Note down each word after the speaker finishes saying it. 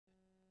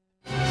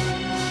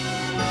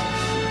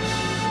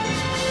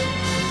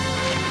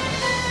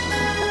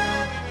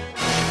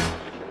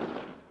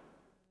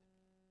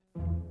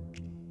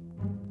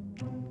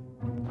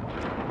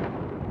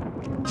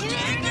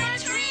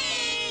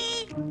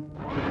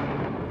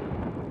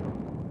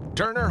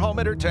Turner Home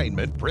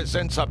Entertainment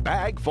presents a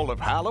bag full of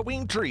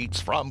Halloween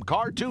treats from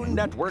Cartoon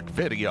Network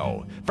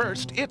Video.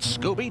 First, it's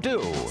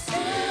Scooby-Doo.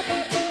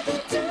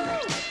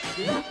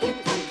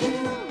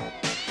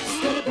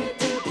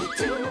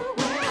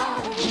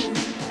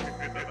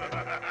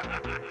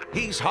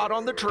 He's hot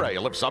on the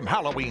trail of some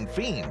Halloween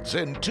fiends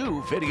in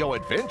 2 video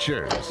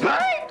adventures.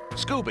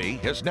 Scooby,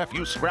 his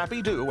nephew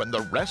Scrappy-Doo, and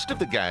the rest of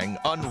the gang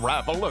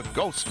unravel a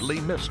ghostly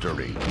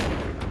mystery.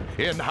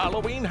 In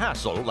Halloween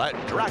Hassle at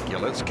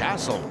Dracula's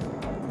castle.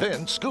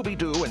 Then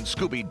Scooby-Doo and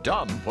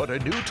Scooby-Dum put a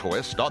new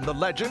twist on the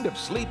legend of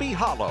Sleepy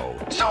Hollow.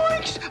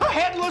 Zoinks! A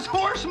headless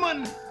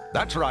horseman!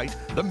 That's right,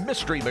 the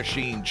Mystery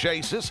Machine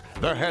chases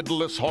the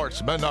Headless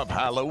Horseman of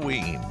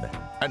Halloween.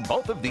 And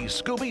both of these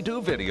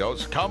Scooby-Doo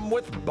videos come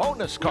with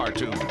bonus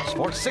cartoons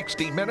for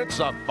 60 minutes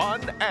of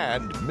fun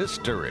and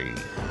mystery.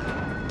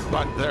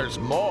 But there's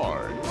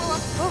more.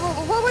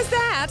 What was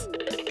that?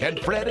 Can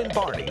Fred and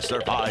Barney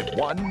survive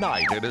one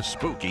night in a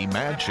spooky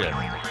mansion?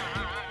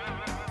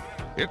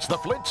 It's the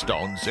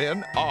Flintstones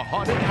in A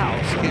Haunted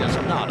House Is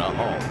Not a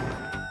Home.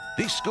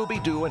 These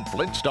Scooby-Doo and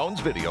Flintstones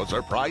videos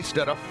are priced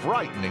at a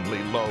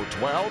frighteningly low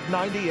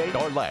 $12.98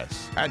 or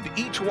less. And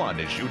each one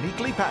is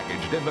uniquely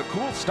packaged in the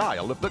cool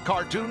style of the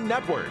Cartoon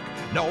Network.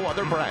 No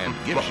other brand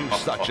gives you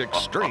such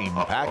extreme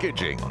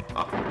packaging.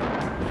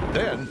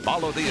 Then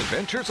follow the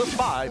adventures of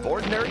 5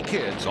 ordinary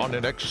kids on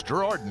an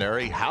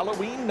extraordinary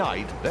Halloween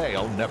night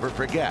they'll never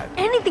forget.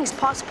 Anything's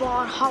possible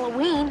on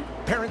Halloween.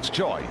 Parents'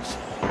 Choice,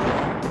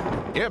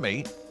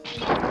 Emmy,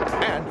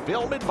 and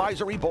Film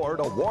Advisory Board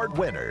Award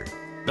winner.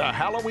 The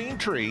Halloween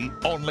Tree,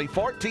 only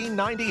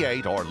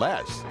 $14.98 or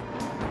less.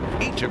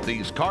 Each of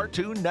these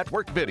Cartoon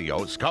Network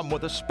videos come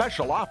with a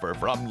special offer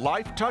from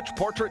Life Touch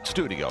Portrait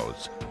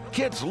Studios.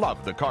 Kids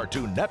love the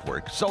Cartoon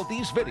Network, so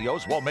these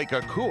videos will make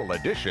a cool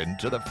addition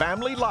to the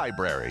family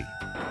library.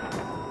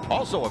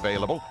 Also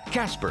available,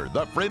 Casper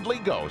the Friendly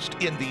Ghost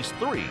in these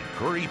 3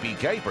 creepy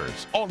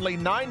capers, only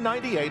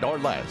 $9.98 or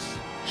less.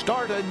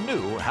 Start a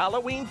new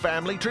Halloween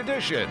family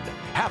tradition.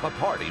 Have a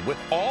party with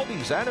all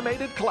these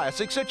animated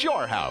classics at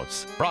your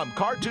house from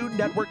Cartoon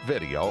Network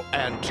Video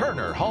and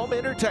Turner Home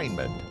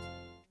Entertainment.